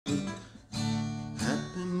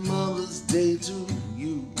Day to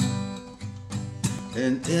you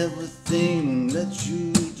and everything that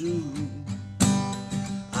you do.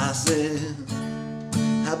 I said,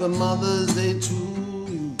 Happy Mother's Day to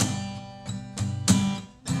you.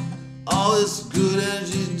 All this good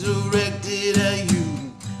energy directed at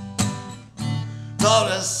you.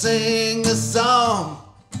 Thought I'd sing a song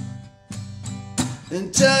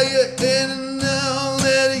and tell you in and now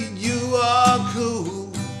that you are cool.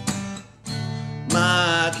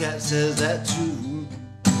 My cat says that too.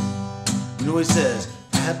 You know he says,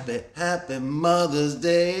 Happy, Happy Mother's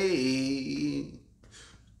Day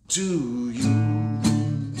to you.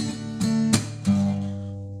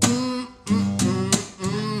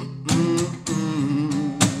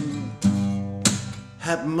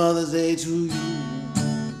 Happy Mother's Day to you.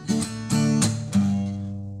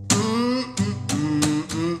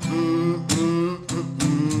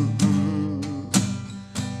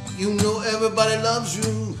 You know everybody loves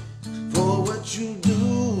you for what you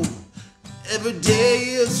do. Every day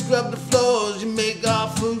you scrub the floors, you make our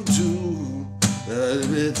food too.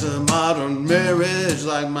 If it's a modern marriage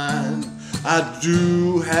like mine, I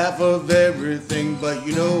do half of everything, but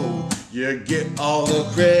you know you get all the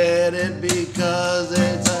credit because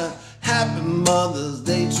it's a Happy Mother's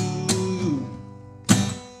Day to you.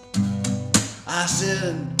 I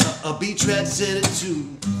said, a beach rat said it too.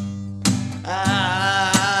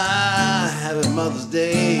 Happy Mother's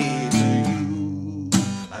Day to you.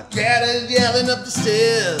 My cat is yelling up the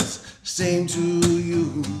stairs, same to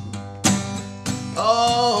you.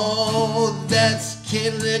 Oh, that's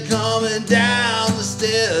Kinley coming down the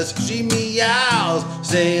stairs. She meows,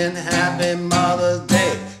 saying Happy Mother's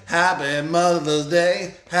Day, Happy Mother's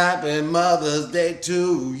Day, Happy Mother's Day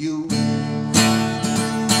to you.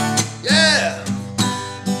 Yeah!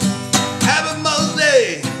 Happy Mother's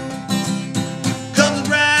Day comes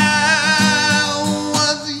around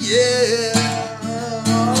once a year.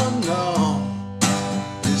 Oh no,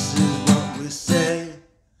 this is what we say.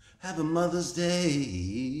 Happy Mother's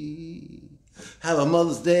Day. Have a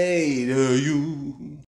Mother's Day to you.